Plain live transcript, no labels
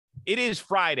It is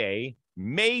Friday,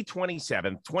 May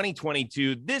 27th,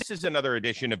 2022. This is another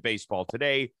edition of Baseball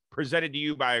Today, presented to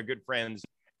you by our good friends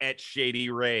at Shady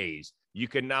Rays. You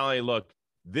can not only look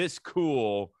this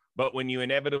cool, but when you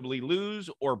inevitably lose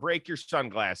or break your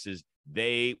sunglasses,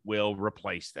 they will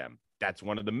replace them. That's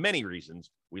one of the many reasons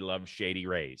we love Shady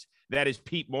Rays. That is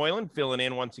Pete Moylan filling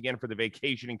in once again for the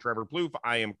vacationing Trevor Plouffe.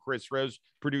 I am Chris Rose.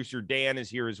 Producer Dan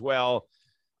is here as well.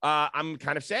 I'm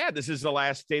kind of sad. This is the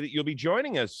last day that you'll be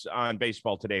joining us on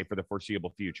Baseball Today for the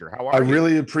foreseeable future. How are you? I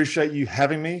really appreciate you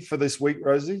having me for this week,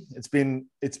 Rosie.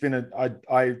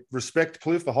 I respect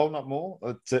Plouffe a whole lot more.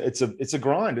 It's a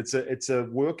grind. It's a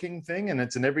working thing and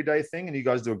it's an everyday thing. And you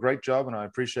guys do a great job. And I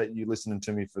appreciate you listening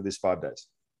to me for this 5 days.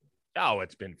 Oh,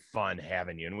 it's been fun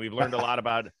having you. And we've learned a lot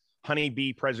about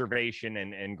honeybee preservation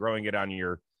and growing it on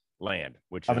your land,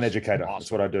 which I'm an educator. Awesome.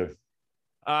 That's what I do.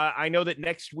 I know that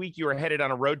next week you are headed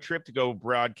on a road trip to go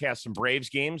broadcast some Braves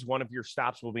games. One of your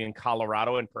stops will be in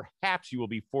Colorado, and perhaps you will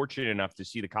be fortunate enough to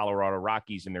see the Colorado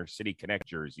Rockies in their City Connect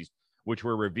jerseys, which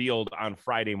were revealed on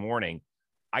Friday morning.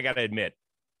 I got to admit,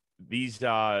 these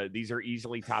are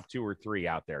easily top 2 or 3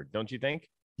 out there, don't you think?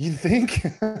 You think?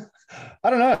 I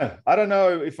don't know. I don't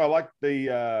know if I like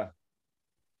the.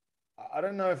 I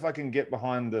don't know if I can get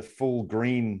behind the full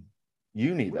green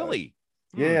uni. Really?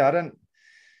 Though. Yeah, I don't.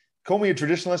 Call me a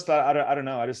traditionalist. I don't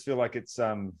know. I just feel like it's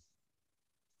a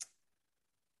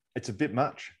bit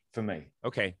much for me.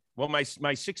 Okay. Well, my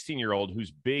 16-year-old who's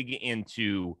big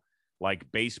into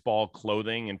like baseball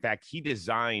clothing. In fact, he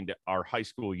designed our high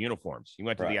school uniforms. He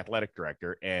went to the athletic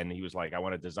director and he was like, I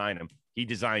want to design them. He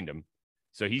designed them.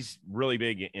 So he's really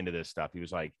big into this stuff. He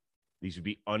was like, these would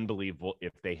be unbelievable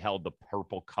if they held the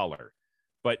purple color.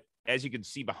 But as you can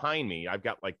see behind me, I've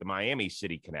got like the Miami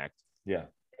City Connect. Yeah.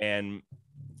 And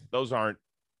those aren't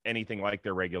anything like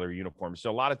their regular uniforms. So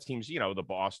a lot of teams, the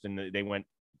Boston, they went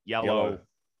yellow,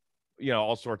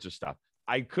 all sorts of stuff.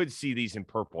 I could see these in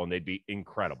purple and they'd be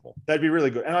incredible. That'd be really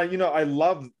good. And I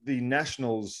love the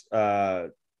Nationals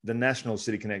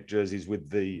City Connect jerseys with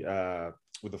the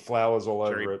flowers all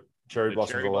over it. Cherry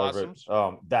blossoms all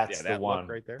over it. That's the one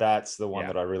right there. That's the one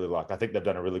that I really like. I think they've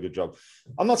done a really good job.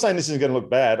 I'm not saying this is going to look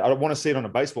bad. I don't want to see it on a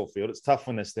baseball field. It's tough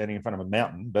when they're standing in front of a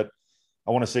mountain, but I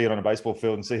want to see it on a baseball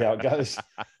field and see how it goes.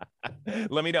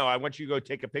 Let me know. I want you to go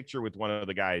take a picture with one of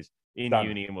the guys in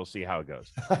uni and we'll see how it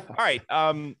goes. All right.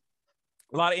 A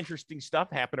lot of interesting stuff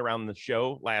happened around the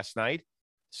show last night.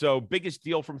 So biggest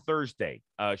deal from Thursday.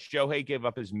 Shohei gave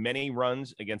up as many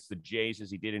runs against the Jays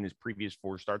as he did in his previous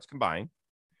 4 starts combined.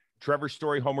 Trevor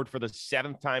Story homered for the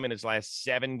 7th time in his last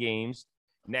 7 games.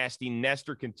 Nasty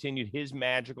Nestor continued his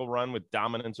magical run with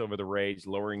dominance over the Rays,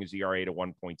 lowering his ERA to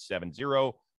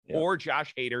 1.70. Or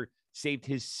Josh Hader saved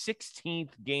his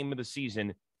 16th game of the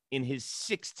season in his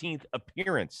 16th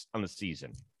appearance on the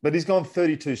season. But he's gone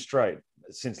 32 straight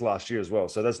since last year as well.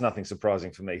 So that's nothing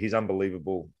surprising for me. He's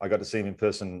unbelievable. I got to see him in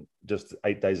person just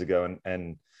 8 days ago,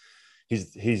 and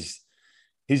he's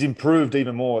improved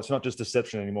even more. It's not just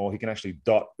deception anymore. He can actually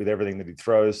dot with everything that he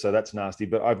throws. So that's nasty.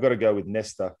 But I've got to go with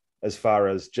Nestor as far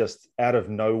as just out of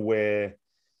nowhere.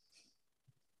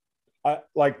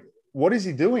 What is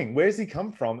he doing? Where's he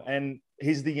come from? And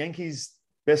he's the Yankees'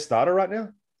 best starter right now,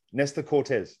 Nestor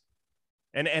Cortez.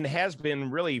 And has been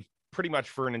really pretty much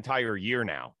for an entire year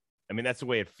now. I mean, that's the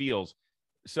way it feels.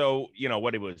 So,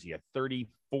 what it was, he a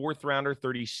 34th rounder,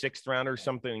 36th rounder,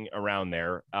 something around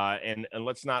there. And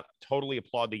let's not totally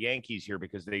applaud the Yankees here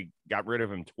because they got rid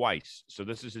of him twice. So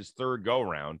this is his 3rd go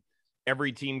round.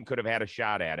 Every team could have had a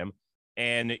shot at him.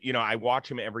 And, I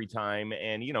watch him every time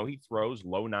and, he throws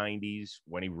low 90s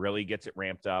when he really gets it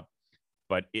ramped up.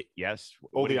 But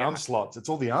all the arm slots. It's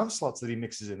all the arm slots that he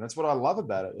mixes in. That's what I love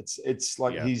about it. It's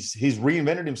like he's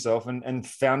reinvented himself and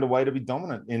found a way to be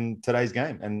dominant in today's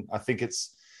game. And I think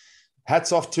it's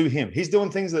hats off to him. He's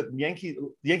doing things that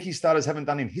Yankee starters haven't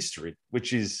done in history,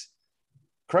 which is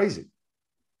crazy.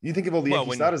 You think of all the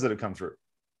Yankee starters that have come through.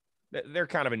 They're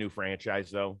kind of a new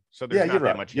franchise, though. So there's not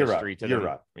that much history to them. You're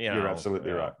right. You're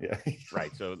absolutely right. Yeah.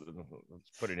 Right. So let's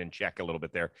put it in check a little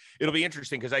bit there. It'll be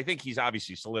interesting because I think he's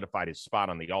obviously solidified his spot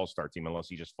on the All-Star team unless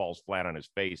he just falls flat on his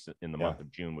face in the month of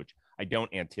June, which I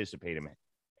don't anticipate him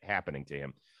happening to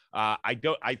him. I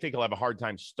think he'll have a hard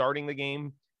time starting the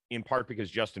game, in part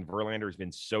because Justin Verlander has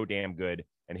been so damn good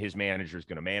and his manager is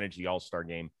going to manage the All-Star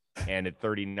game. And at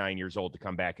 39 years old to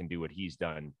come back and do what he's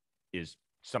done is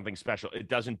something special. It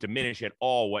doesn't diminish at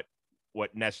all what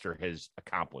Nestor has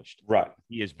accomplished. Right.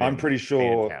 He has been I'm pretty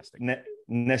sure fantastic.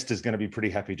 Nestor's going to be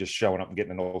pretty happy just showing up and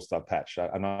getting an all-star patch.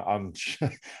 I'm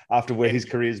after where his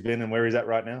career's been and where he's at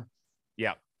right now.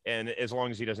 Yeah. And as long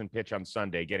as he doesn't pitch on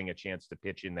Sunday, getting a chance to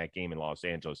pitch in that game in Los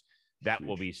Angeles, that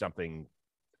will be something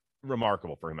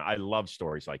remarkable for him. I love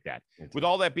stories like that. With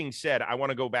all that being said, I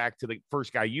want to go back to the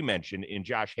first guy you mentioned in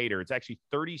Josh Hader. It's actually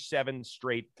 37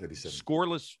 straight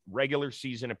scoreless regular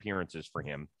season appearances for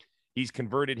him. He's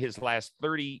converted his last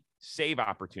 30 save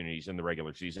opportunities in the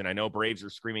regular season. I know Braves are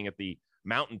screaming at the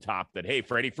mountaintop that, hey,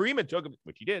 Freddie Freeman took him,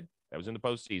 which he did. That was in the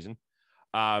postseason.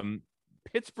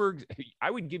 Pittsburgh, I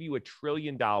would give you $1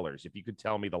 trillion if you could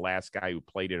tell me the last guy who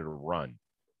played it a run,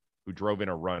 who drove in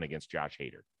a run against Josh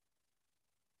Hader.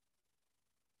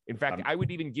 In fact, I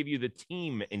would even give you the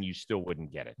team and you still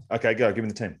wouldn't get it. Okay, go. Give me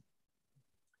the team.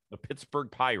 The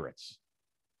Pittsburgh Pirates.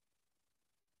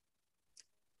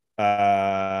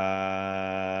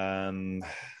 I don't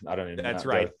even know. That's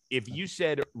right. If you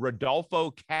said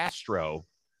Rodolfo Castro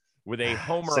with a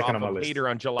homer off of Hader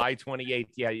on July 28th,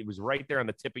 yeah, it was right there on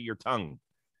the tip of your tongue.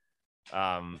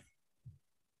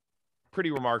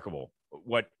 Pretty remarkable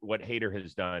what Hader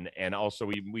has done. And also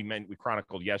we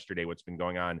chronicled yesterday what's been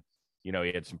going on. You know,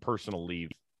 he had some personal leave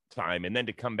time, and then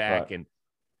to come back and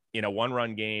in a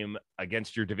one-run game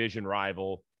against your division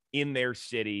rival in their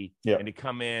city, and to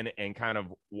come in and kind of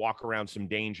walk around some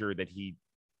danger that he,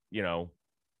 you know,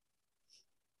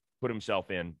 put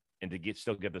himself in, and to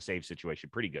still get the save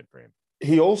situation. Pretty good for him.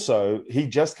 He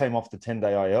just came off the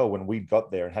 10-day IL when we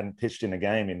got there and hadn't pitched in a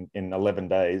game in 11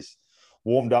 days.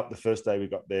 Warmed up the first day we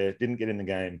got there, didn't get in the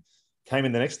game. Came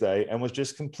in the next day and was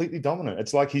just completely dominant.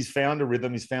 It's like he's found a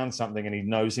rhythm, he's found something, and he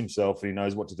knows himself and he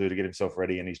knows what to do to get himself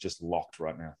ready, and he's just locked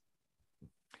right now.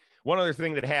 One other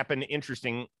thing that happened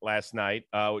interesting last night,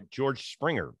 George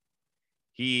Springer.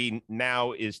 He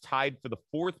now is tied for the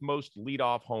fourth most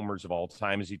leadoff homers of all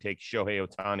time as he takes Shohei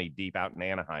Ohtani deep out in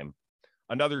Anaheim.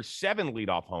 Another 7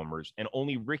 leadoff homers, and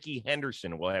only Ricky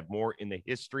Henderson will have more in the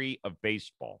history of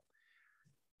baseball.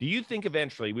 Do you think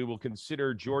eventually we will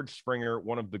consider George Springer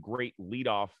one of the great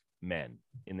leadoff men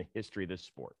in the history of this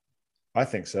sport? I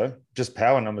think so. Just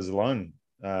power numbers alone.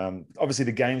 Obviously,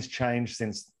 the game's changed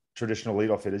since traditional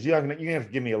leadoff hitters. You're going to have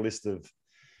to give me a list of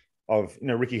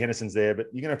Ricky Henderson's there, but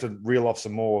you're going to have to reel off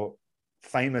some more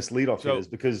famous leadoff hitters,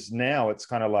 because now it's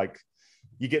kind of like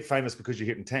you get famous because you're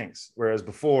hitting tanks. Whereas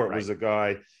before it was a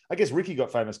guy, I guess Ricky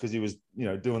got famous because he was,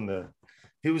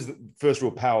 he was the first real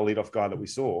power leadoff guy that we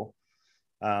saw.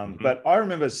 But I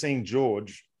remember seeing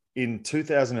George in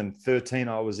 2013.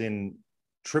 I was in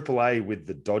AAA with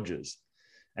the Dodgers,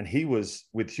 and he was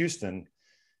with Houston,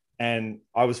 and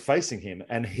I was facing him,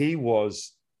 and he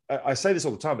was, I say this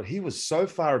all the time, but he was so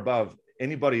far above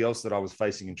anybody else that I was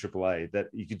facing in AAA that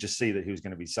you could just see that he was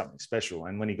going to be something special.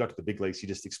 And when he got to the big leagues, he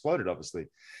just exploded, obviously.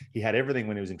 He had everything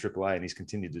when he was in AAA, and he's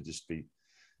continued to just be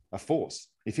a force.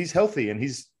 If he's healthy and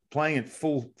he's playing at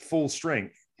full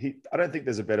strength, I don't think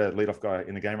there's a better leadoff guy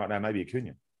in the game right now. Maybe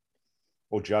Acuna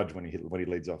or Judge when he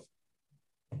leads off.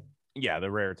 Yeah,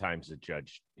 the rare times that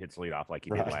Judge hits leadoff like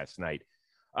he did last night.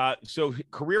 So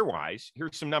career-wise,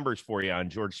 here's some numbers for you on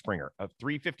George Springer. A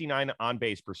 .359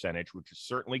 on-base percentage, which is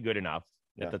certainly good enough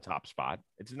at the top spot.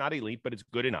 It's not elite, but it's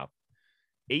good enough.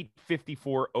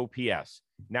 .854 OPS.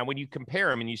 Now, when you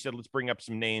compare him, and you said let's bring up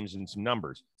some names and some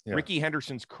numbers, Ricky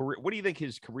Henderson's career, what do you think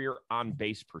his career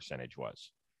on-base percentage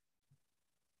was?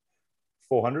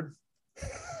 400?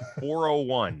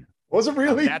 401. Was it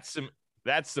really?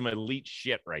 That's some elite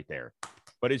shit right there.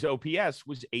 But his OPS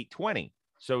was 820.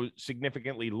 So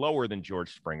significantly lower than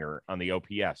George Springer on the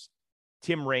OPS.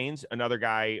 Tim Raines, another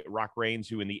guy, Rock Raines,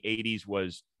 who in the 80s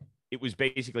was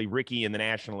basically Ricky in the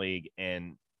National League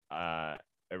and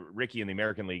Ricky in the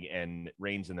American League and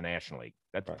Raines in the National League.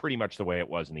 That's pretty much the way it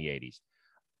was in the 80s.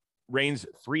 Raines,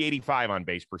 385 on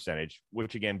base percentage,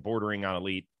 which again, bordering on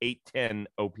elite, 810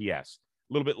 OPS.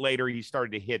 A little bit later, he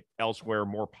started to hit elsewhere,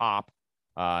 more pop,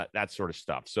 that sort of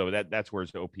stuff. So that's where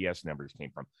his OPS numbers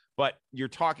came from. But you're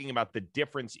talking about the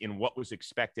difference in what was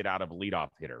expected out of a leadoff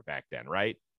hitter back then,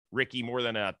 right? Ricky, more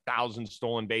than 1,000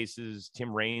 stolen bases.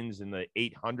 Tim Raines in the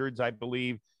 800s, I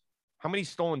believe. How many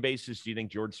stolen bases do you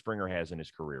think George Springer has in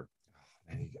his career?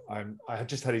 I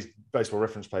just had his baseball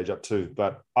reference page up too,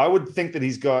 but I would think that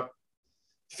he's got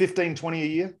 15, 20 a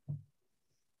year.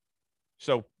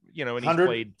 So, and he's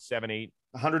played 7, 8.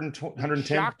 110.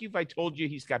 Shock you if I told you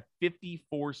he's got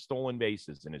 54 stolen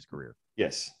bases in his career.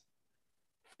 Yes.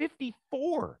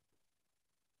 54.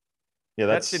 Yeah,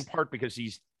 that's in part because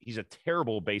he's a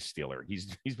terrible base stealer.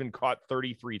 He's been caught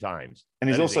 33 times. And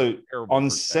he's also on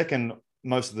second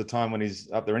most of the time when he's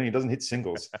up there, and he doesn't hit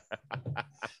singles.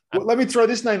 Well, let me throw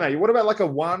this name at you. What about like a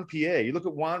Juan Pierre? You look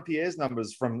at Juan Pierre's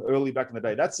numbers from early back in the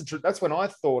day. That's when I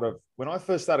thought of, when I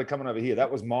first started coming over here, that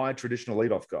was my traditional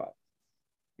leadoff guy.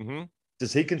 Mm-hmm.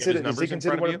 Does he consider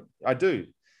one? I do.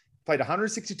 played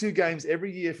 162 games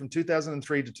every year from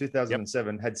 2003 to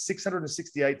 2007, had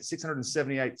 668,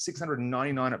 678,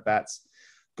 699 at bats,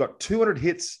 got 200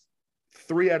 hits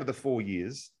 3 out of the 4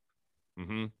 years,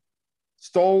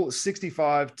 stole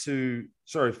 45 to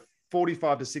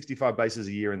 65 bases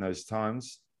a year in those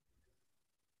times,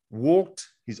 walked.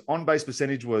 His on-base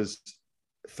percentage was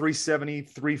 370,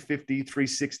 350,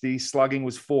 360. Slugging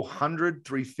was 400,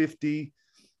 350.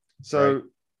 So... Right.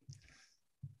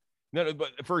 No, but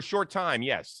for a short time,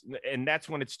 yes. And that's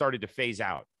when it started to phase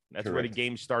out. That's Correct. Where the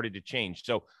game started to change.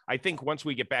 So I think once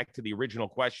we get back to the original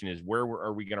question is where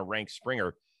are we going to rank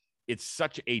Springer? It's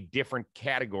such a different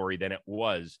category than it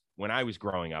was when I was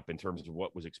growing up in terms of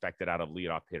what was expected out of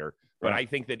leadoff hitter. But I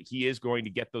think that he is going to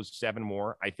get those 7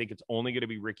 more. I think it's only going to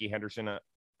be Ricky Henderson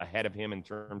ahead of him in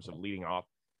terms of leading off.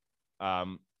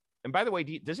 And by the way,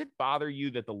 does it bother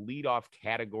you that the leadoff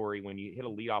category, when you hit a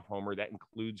leadoff homer, that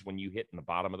includes when you hit in the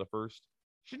bottom of the first?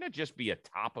 Shouldn't it just be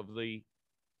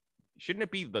shouldn't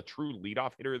it be the true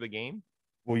leadoff hitter of the game?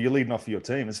 Well, you're leading off for your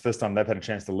team. It's the first time they've had a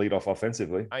chance to lead off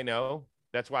offensively. I know.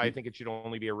 That's why I think it should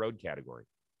only be a road category.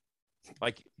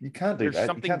 Like, you can't do that. There's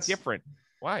something different.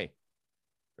 Why?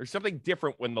 There's something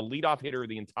different when the leadoff hitter of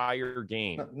the entire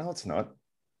game. No, it's not.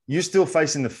 You're still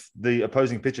facing the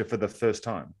opposing pitcher for the first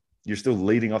time. You're still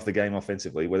leading off the game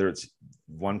offensively, whether it's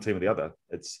one team or the other.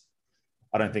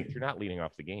 I don't think you're not leading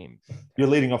off the game. You're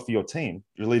leading off for your team.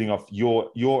 You're leading off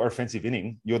your offensive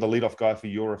inning. You're the leadoff guy for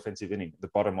your offensive inning, the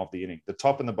bottom of the inning, the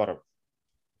top and the bottom.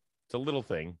 It's a little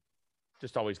thing.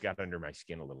 Just always got under my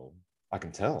skin a little. I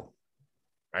can tell.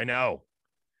 I know.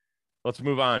 Let's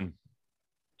move on.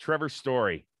 Trevor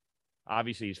Story.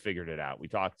 Obviously, he's figured it out. We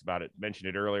talked about it,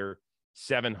 mentioned it earlier.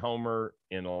 7 homer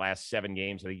in the last 7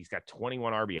 games. I think he's got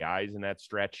 21 RBIs in that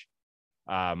stretch.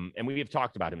 And we have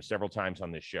talked about him several times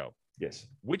on this show. Yes.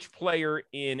 Which player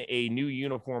in a new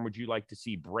uniform would you like to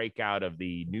see break out of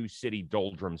the New City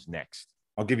doldrums next?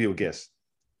 I'll give you a guess.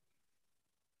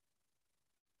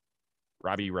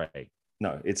 Robbie Ray.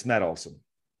 No, it's Matt Olson.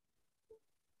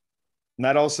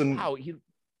 Matt Olson. Wow,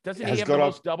 doesn't he have the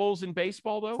most doubles in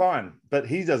baseball, though? Fine, but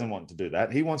he doesn't want to do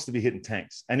that. He wants to be hitting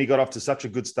tanks. And he got off to such a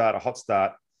good start, a hot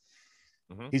start.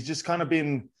 He's just kind of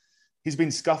been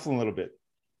scuffling a little bit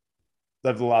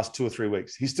over the last 2 or 3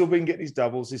 weeks. He's still been getting his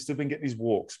doubles. He's still been getting his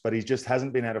walks, but he just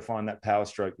hasn't been able to find that power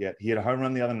stroke yet. He had a home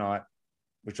run the other night,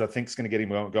 which I think is going to get him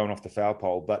going off the foul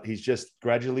pole, but he's just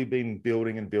gradually been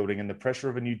building and building. And the pressure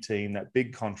of a new team, that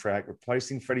big contract,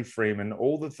 replacing Freddie Freeman,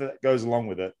 all that goes along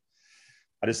with it.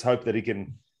 I just hope that he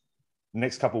can,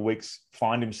 next couple of weeks,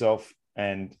 find himself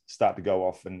and start to go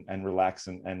off and relax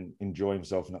and enjoy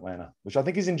himself in Atlanta, which I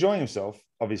think he's enjoying himself,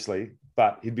 obviously,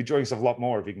 but he'd be enjoying himself a lot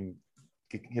more if he can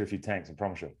hit a few tanks, I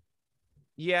promise you.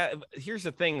 Yeah, here's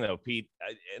the thing, though, Pete,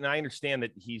 and I understand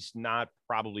that he's not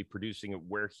probably producing it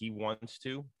where he wants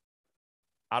to.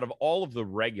 Out of all of the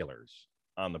regulars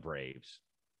on the Braves,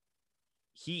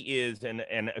 he is, and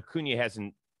Acuna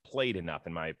hasn't played enough,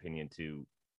 in my opinion, to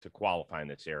qualify in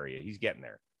this area. He's getting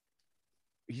there.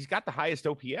 He's got the highest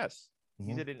OPS.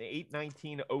 He's at an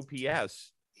 819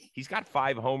 OPS. He's got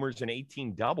 5 homers and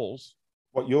 18 doubles.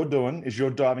 What you're doing is you're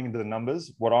diving into the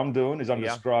numbers. What I'm doing is I'm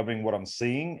describing what I'm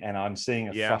seeing, and I'm seeing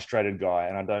a frustrated guy,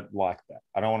 and I don't like that.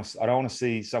 I don't want to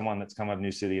see someone that's come out of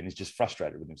New City and is just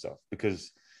frustrated with himself,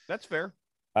 because that's fair.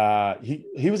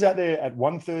 He was out there at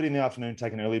 1:30 in the afternoon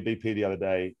taking early BP the other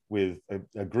day with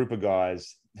a group of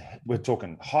guys. We're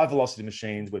talking high velocity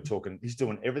machines. He's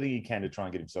doing everything he can to try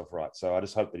and get himself right. So I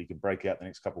just hope that he can break out the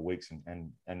next couple of weeks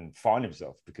and find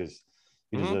himself, because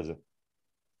he deserves it.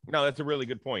 No, that's a really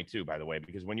good point too, by the way,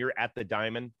 because when you're at the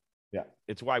diamond,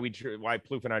 it's why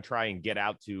Plouffe and I try and get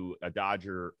out to a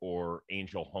Dodger or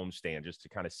Angel homestand just to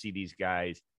kind of see these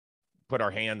guys, put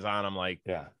our hands on them. Like,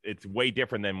 it's way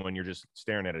different than when you're just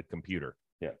staring at a computer.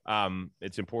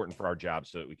 It's important for our job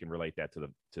so that we can relate that to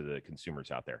the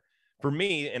consumers out there. For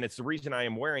me, and it's the reason I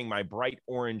am wearing my bright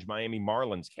orange Miami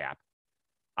Marlins cap,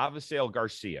 Avisail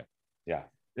Garcia.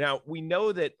 Now, we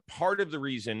know that part of the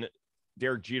reason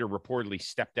Derek Jeter reportedly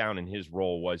stepped down in his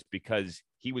role was because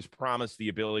he was promised the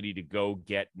ability to go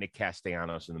get Nick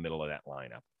Castellanos in the middle of that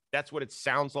lineup. That's what it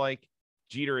sounds like.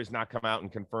 Jeter has not come out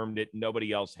and confirmed it.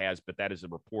 Nobody else has, but that is a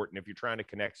report. And if you're trying to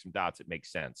connect some dots, it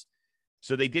makes sense.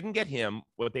 So they didn't get him.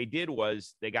 What they did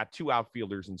was they got 2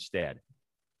 outfielders instead.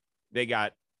 They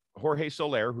got Jorge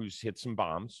Soler, who's hit some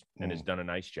bombs and has done a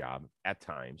nice job at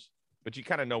times, but you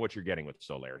kind of know what you're getting with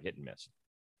Soler, hit and miss.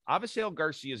 Avisail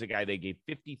Garcia is a guy they gave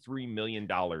 $53 million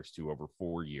to over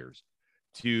 4 years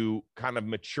to kind of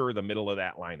mature the middle of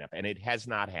that lineup, and it has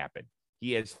not happened.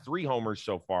 He has 3 homers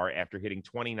so far after hitting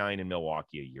 29 in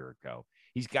Milwaukee a year ago.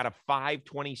 He's got a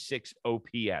 526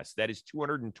 OPS. That is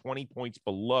 220 points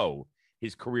below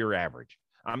his career average.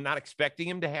 I'm not expecting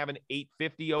him to have an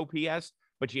 850 OPS,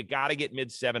 but you got to get mid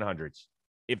 700s.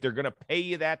 If they're going to pay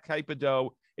you that type of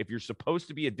dough, if you're supposed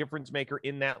to be a difference maker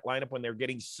in that lineup when they're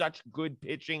getting such good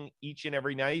pitching each and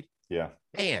every night. Yeah.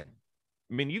 Man,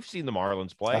 I mean, you've seen the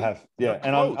Marlins play. I have. Yeah.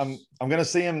 And I'm going to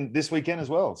see him this weekend as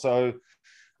well. So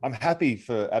I'm happy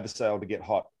for Abisail to get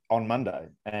hot on Monday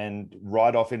and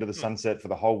ride off into the sunset for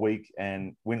the whole week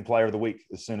and win player of the week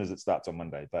as soon as it starts on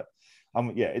Monday. But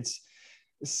it's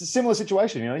a similar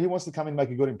situation. You know, he wants to come in,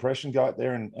 make a good impression, go out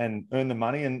there and earn the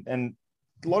money. And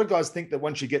a lot of guys think that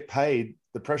once you get paid,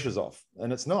 the pressure's off,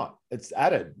 and it's not. It's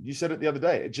added. You said it the other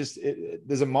day.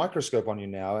 There's a microscope on you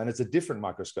now, and it's a different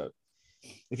microscope.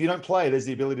 If you don't play, there's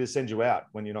the ability to send you out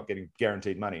when you're not getting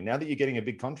guaranteed money. Now that you're getting a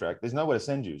big contract, there's nowhere to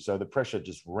send you. So the pressure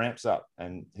just ramps up,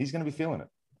 and he's going to be feeling it.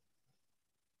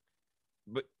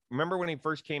 But remember when he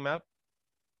first came up,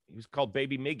 he was called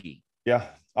Baby Miggy. Yeah.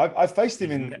 I faced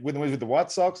him with the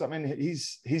White Sox. I mean,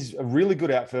 he's a really good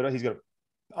outfielder. He's got an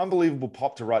unbelievable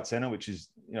pop to right center, which is,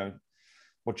 you know,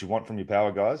 what you want from your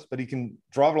power guys, but he can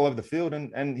drive it all over the field,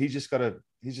 and he's just got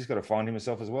to find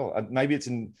himself as well. Maybe it's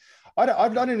I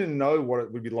don't even know what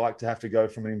it would be like to have to go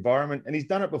from an environment, and he's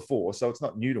done it before, so it's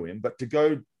not new to him, but to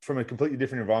go from a completely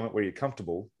different environment where you're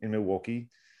comfortable in Milwaukee,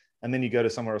 and then you go to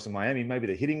somewhere else in Miami, maybe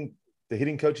the hitting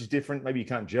coach is different. Maybe you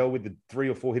can't gel with the 3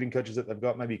 or 4 hitting coaches that they've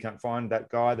got. Maybe you can't find that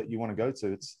guy that you want to go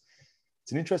to. It's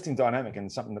an interesting dynamic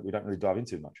and something that we don't really dive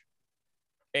into much.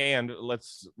 And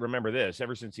let's remember this,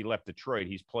 ever since he left Detroit,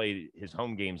 he's played his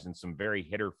home games in some very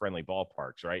hitter-friendly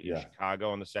ballparks, right? Yeah. In Chicago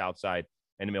on the south side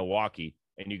and in Milwaukee.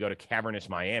 And you go to cavernous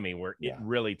Miami where it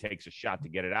really takes a shot to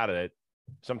get it out of it.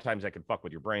 Sometimes that can fuck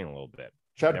with your brain a little bit.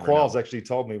 Chad Qualls actually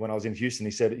told me when I was in Houston,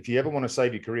 he said, if you ever want to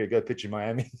save your career, go pitch in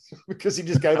Miami because he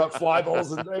just gave up fly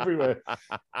balls and everywhere.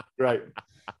 Great.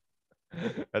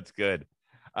 That's good.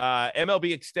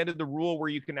 MLB extended the rule where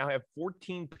you can now have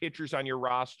 14 pitchers on your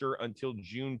roster until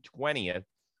June 20th,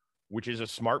 which is a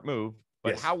smart move.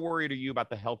 But how worried are you about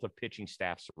the health of pitching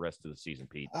staffs the rest of the season,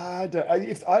 Pete? I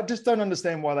just don't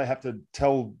understand why they have to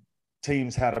tell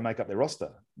teams how to make up their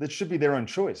roster. That should be their own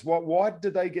choice. Why do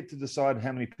they get to decide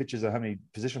how many pitchers or how many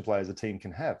position players a team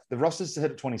can have? The roster's set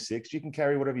at 26. You can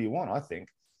carry whatever you want, I think.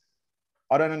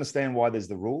 I don't understand why there's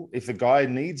the rule. If a guy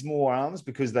needs more arms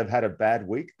because they've had a bad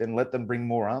week, then let them bring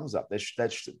more arms up.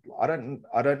 I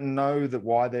don't know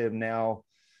why they're now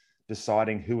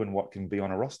deciding who and what can be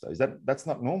on a roster. That's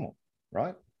not normal,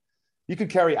 right? You could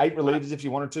carry 8 relievers if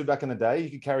you wanted to back in the day. You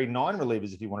could carry 9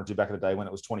 relievers if you wanted to back in the day when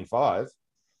it was 25.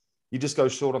 You just go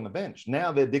short on the bench.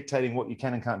 Now they're dictating what you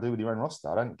can and can't do with your own roster.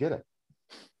 I don't get it.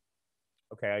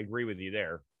 Okay, I agree with you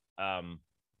there. No,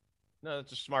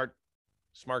 that's a smart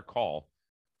call.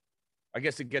 I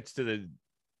guess it gets to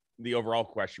the overall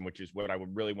question, which is what I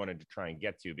would really wanted to try and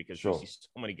get to, because we see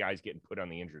so many guys getting put on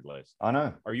the injured list. I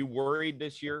know. Are you worried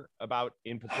this year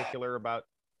in particular about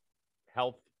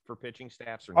health for pitching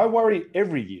staffs? Or not? I worry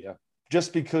every year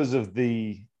just because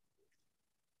it's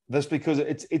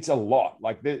a lot.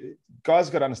 Like, the guys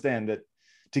got to understand that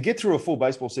to get through a full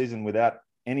baseball season without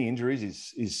any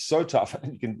injuries is so tough.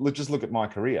 You can just look at my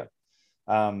career.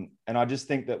 And I just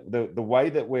think that the way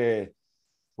that we're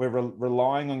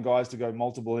relying on guys to go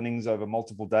multiple innings over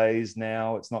multiple days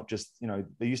now, it's not just, there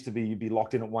used to be, you'd be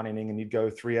locked in at 1 inning and you'd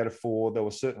go 3 out of 4. There were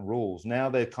certain rules. Now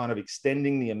they're kind of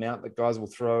extending the amount that guys will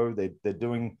throw. They're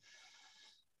doing,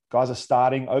 guys are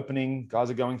starting, opening,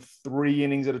 guys are going 3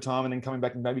 innings at a time and then coming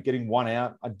back and maybe getting 1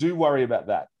 out. I do worry about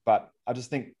that, but I just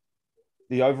think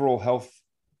the overall health,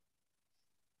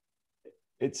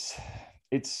 it's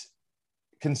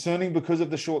concerning because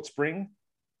of the short spring.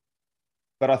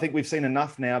 But I think we've seen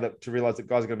enough now to realize that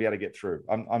guys are going to be able to get through.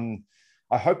 I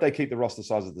hope they keep the roster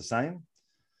sizes the same.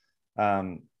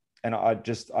 And I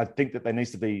think that there needs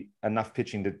to be enough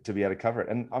pitching to be able to cover it.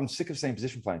 And I'm sick of seeing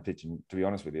position playing pitching, to be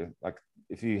honest with you. Like,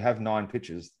 if you have 9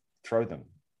 pitchers, throw them.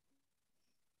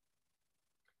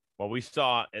 Well, we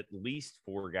saw at least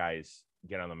 4 guys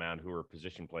get on the mound who are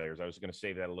position players. I was going to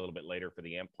save that a little bit later for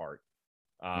the AMP part.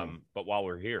 But while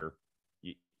we're here,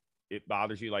 it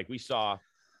bothers you. Like, we saw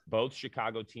both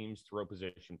Chicago teams throw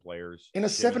position players in a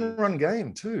 7-run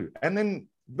game too.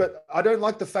 But I don't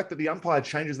like the fact that the umpire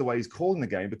changes the way he's calling the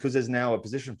game because there's now a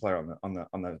position player on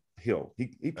the hill.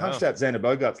 He punched out Xander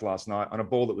Bogaerts last night on a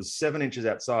ball that was 7 inches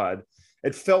outside.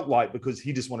 It felt like because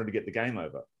he just wanted to get the game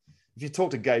over. If you talk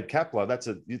to Gabe Kapler,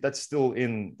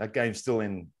 that game's still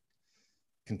in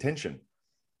contention.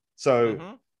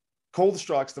 So call the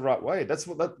strikes the right way. That's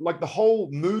like the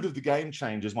whole mood of the game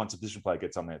changes once a position player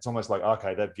gets on there. It's almost like,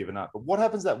 okay, they've given up. But what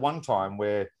happens that one time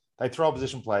where They throw a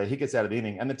position player, he gets out of the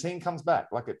inning, and the team comes back.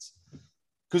 Like it's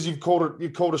because you've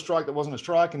called a strike that wasn't a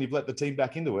strike, and you've let the team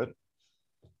back into it.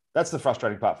 That's the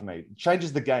frustrating part for me. It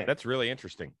changes the game. That's really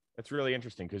interesting.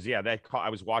 Because I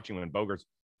was watching when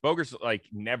Bogaerts like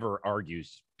never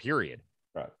argues, period.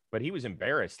 Right. But he was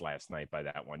embarrassed last night by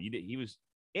that one. He was,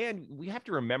 and we have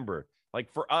to remember, like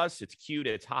for us, it's cute,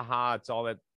 it's haha, it's all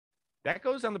that. That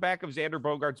goes on the back of Xander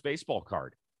Bogaerts' baseball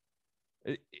card.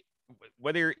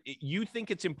 Whether you think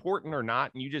it's important or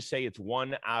not, and you just say it's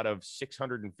 1 out of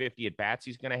 650 at bats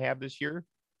he's going to have this year,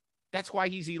 that's why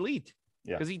he's elite.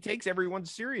 Yeah, because he takes everyone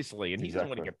seriously, and he doesn't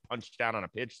want to get punched down on a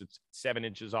pitch that's 7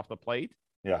 inches off the plate.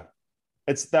 Yeah,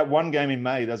 it's that one game in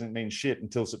May doesn't mean shit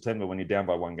until September when you're down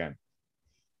by 1 game.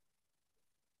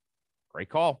 Great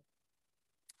call.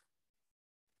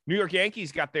 New York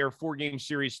Yankees got their 4-game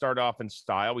series start off in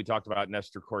style. We talked about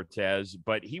Nestor Cortez,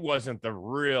 but he wasn't the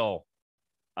real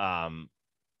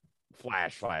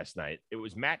flash last night. It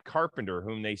was Matt Carpenter,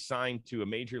 whom they signed to a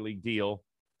major league deal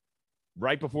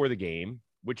right before the game,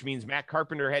 which means Matt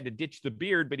Carpenter had to ditch the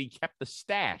beard, but he kept the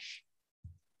stash.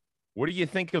 What do you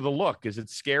think of the look? Is it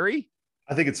scary?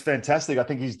 I think it's fantastic. I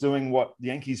think he's doing what the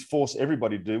Yankees force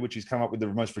everybody to do, which is come up with the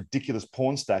most ridiculous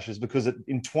porn stashes, because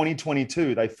in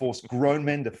 2022, they force grown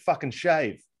men to fucking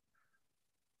shave.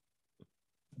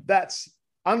 That's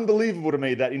unbelievable to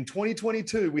me that in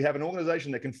 2022, we have an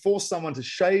organization that can force someone to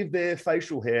shave their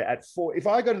facial hair at 4. If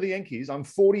I go to the Yankees, I'm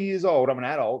 40 years old. I'm an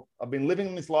adult. I've been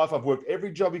living this life. I've worked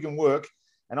every job you can work,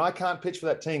 and I can't pitch for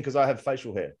that team because I have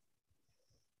facial hair.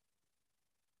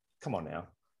 Come on now.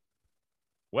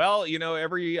 Well,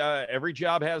 every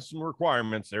job has some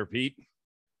requirements there, Pete.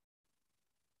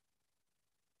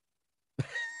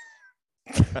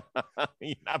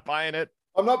 You're not buying it?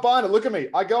 I'm not buying it. Look at me.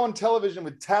 I go on television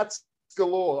with tats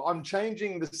galore. I'm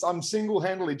changing this. I'm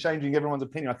single-handedly changing everyone's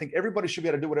opinion. I think everybody should be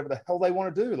able to do whatever the hell they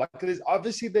want to do. Like,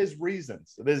 there's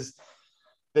reasons.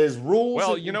 There's rules.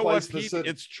 Well, you know what, Pete?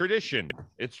 It's tradition.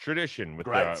 It's tradition with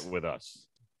us.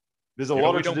 There's a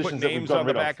lot of traditions. We don't put names on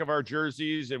the back of our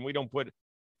jerseys, and we don't put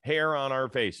hair on our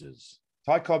faces.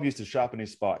 Ty Cobb used to sharpen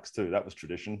his spikes too. That was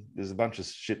tradition. There's a bunch of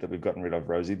shit that we've gotten rid of,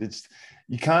 Rosie.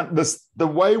 You can't. The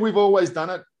way we've always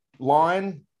done it.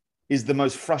 Line is the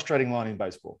most frustrating line in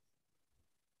baseball.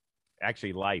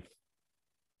 Actually, life.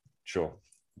 Sure,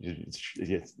 you're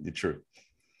true.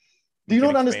 Do you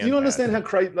not understand how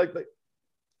crazy? Like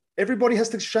everybody has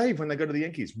to shave when they go to the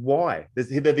Yankees. Why?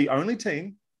 They're the only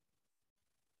team.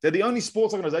 They're the only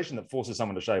sports organization that forces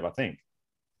someone to shave, I think.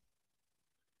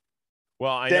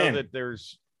 Well, I know that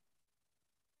there's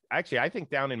actually, I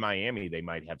think down in Miami, they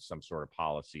might have some sort of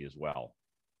policy as well,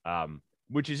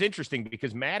 which is interesting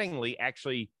because Mattingly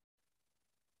actually,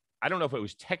 I don't know if it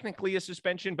was technically a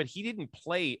suspension, but he didn't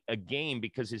play a game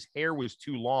because his hair was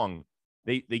too long.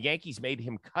 The Yankees made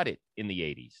him cut it in the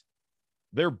 80s.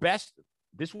 Their best,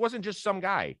 this wasn't just some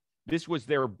guy. This was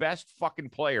their best fucking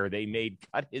player. They made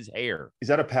cut his hair. Is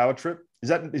that a power trip? Is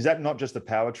that not just a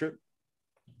power trip?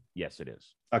 Yes, it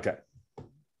is. Okay.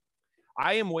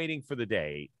 I am waiting for the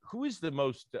day. Who has the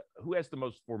most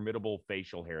formidable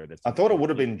facial hair? I thought it would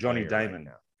have been Johnny Damon.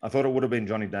 Right, I thought it would have been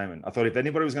Johnny Damon. I thought if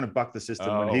anybody was going to buck the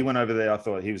system, when he went over there, I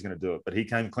thought he was going to do it. But he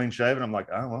came clean shaven. I'm like,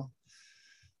 oh, well,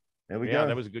 there we go. Yeah,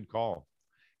 that was a good call.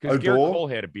 Because Garrett Cole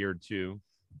had a beard too.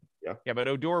 Yeah. Yeah, but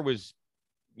Odor was,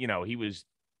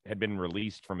 had been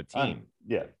released from a team.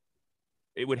 Yeah.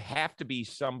 It would have to be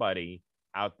somebody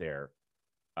out there.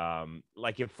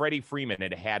 Like if Freddie Freeman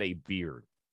had a beard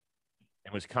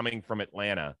and was coming from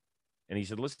Atlanta and he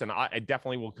said, listen, I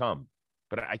definitely will come,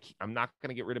 but I'm not going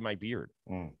to get rid of my beard.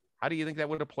 How do you think that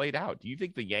would have played out? Do you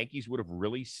think the Yankees would have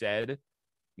really said,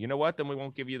 you know what, then we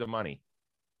won't give you the money?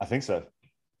 I think so.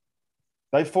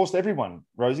 They've forced everyone,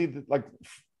 Rosie. Like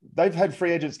they've had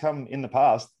free agents come in the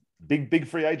past, big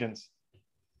free agents.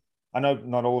 I know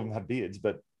not all of them have beards,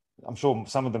 but I'm sure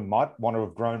some of them might want to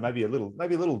have grown maybe a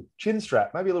little chin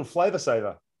strap, maybe a little flavor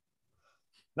saver.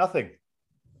 Nothing.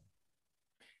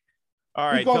 All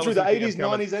right. We've gone through the 80s,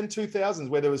 90s, and 2000s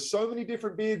where there was so many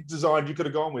different beard designs you could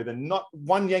have gone with, and not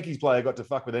one Yankees player got to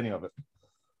fuck with any of it.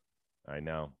 I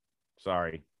know.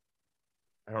 Sorry.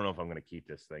 I don't know if I'm going to keep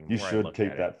this thing. You should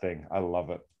keep that thing. I love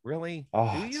it. Really?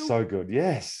 Oh, it's so good.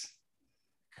 Yes.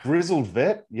 Grizzled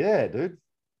vet. Yeah, dude.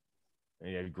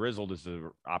 Yeah, grizzled is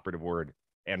the operative word,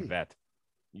 and vet.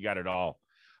 You got it all.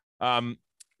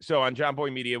 So on John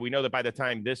Boy Media, we know that by the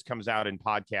time this comes out in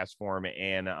podcast form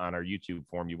and on our YouTube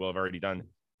form, you will have already done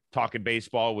Talking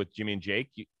Baseball with Jimmy and Jake.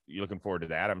 You're looking forward to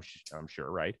that, I'm sure,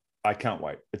 right? I can't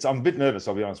wait. I'm a bit nervous.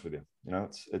 I'll be honest with you. You know,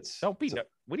 it's. Don't be.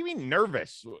 What do you mean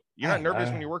nervous? You're not nervous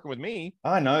when you're working with me.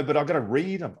 I know, but I've got to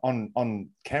read on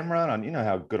camera, and you know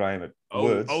how good I am at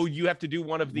words. Oh, you have to do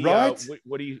one of the. Right.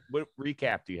 What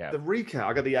recap do you have? The recap.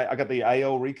 I got the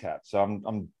AL recap. So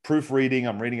I'm proofreading.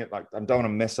 I'm reading it like I don't want to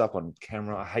mess up on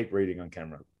camera. I hate reading on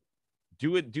camera.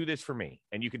 Do this for me,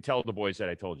 and you can tell the boys that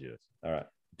I told you this. All right.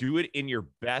 Do it in your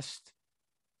best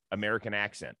American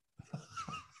accent.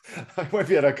 I won't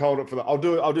be able to hold it for that. I'll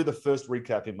do the first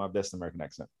recap in my best American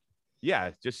accent.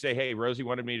 Yeah, just say, hey, Rosie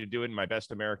wanted me to do it in my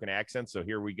best American accent, so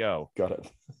here we go. Got it.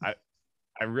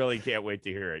 I really can't wait to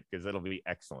hear it because it'll be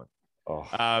excellent. Oh,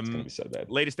 it's gonna be so bad.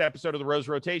 Latest episode of the Rose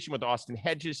Rotation with Austin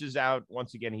Hedges is out.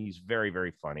 Once again, he's very,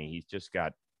 very funny. He's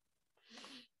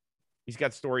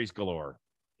got stories galore.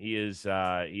 He is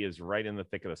right in the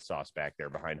thick of the sauce back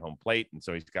there behind home plate, and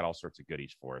so he's got all sorts of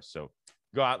goodies for us. So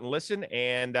go out and listen.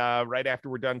 And right after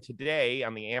we're done today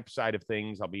on the AMP side of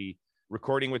things, I'll be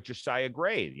recording with Josiah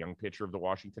Gray, the young pitcher of the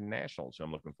Washington Nationals, who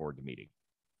I'm looking forward to meeting.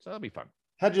 So that'll be fun.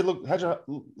 How'd you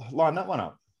line that one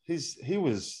up? He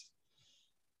was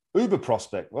uber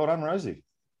prospect. Well done, Rosie.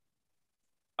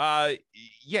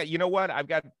 Yeah, you know what? I've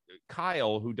got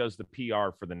Kyle, who does the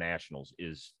PR for the Nationals,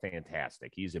 is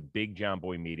fantastic. He's a big John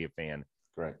Boy Media fan.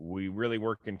 Great. We really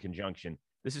work in conjunction.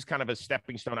 This is kind of a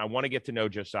stepping stone. I want to get to know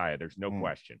Josiah. There's no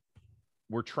question.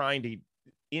 We're trying to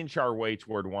inch our way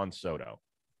toward Juan Soto.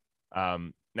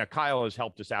 Now Kyle has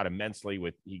helped us out immensely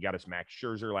he got us Max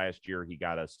Scherzer last year. He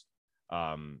got us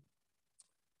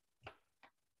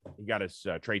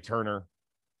Trey Turner.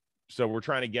 So we're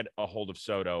trying to get a hold of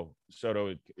Soto.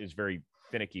 Soto is very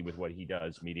finicky with what he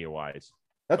does media-wise.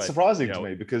 That's surprising to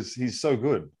me because he's so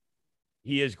good.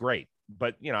 He is great,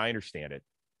 but I understand it.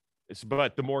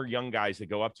 But the more young guys that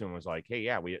go up to him was like, hey,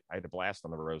 yeah, I had a blast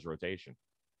on the Rose Rotation.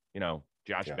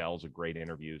 Josh Bell's a great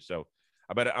interview. So,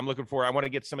 but I'm looking for. I want to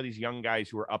get some of these young guys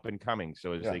who are up and coming.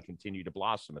 So as they continue to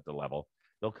blossom at the level,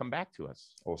 they'll come back to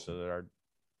us, so that our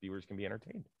viewers can be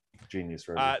entertained. Genius.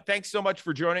 Thanks so much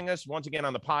for joining us once again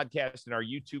on the podcast and our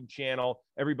YouTube channel.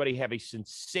 Everybody have a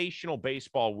sensational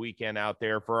baseball weekend out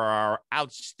there. For our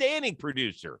outstanding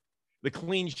producer, the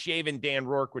clean-shaven Dan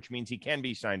Rourke, which means he can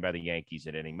be signed by the Yankees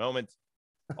at any moment.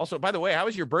 Also, by the way, how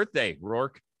was your birthday,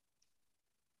 Rourke?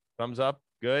 Thumbs up.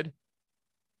 Good.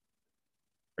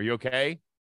 Are you okay?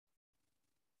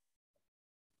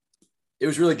 It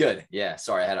was really good. Yeah.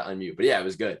 Sorry, I had to unmute. But yeah, it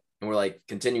was good. And we're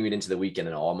continuing into the weekend,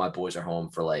 and all my boys are home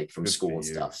for from school and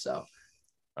stuff. So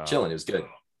chilling. It was good.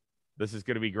 This is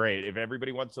going to be great. If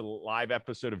everybody wants a live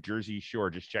episode of Jersey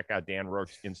Shore, just check out Dan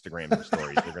Rourke's Instagram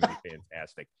stories. They're going to be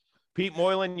fantastic. Pete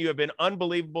Moylan, you have been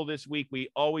unbelievable this week. We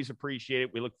always appreciate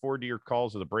it. We look forward to your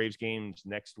calls of the Braves games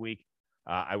next week.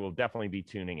 I will definitely be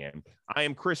tuning in. I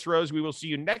am Chris Rose. We will see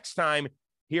you next time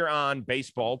here on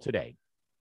Baseball Today.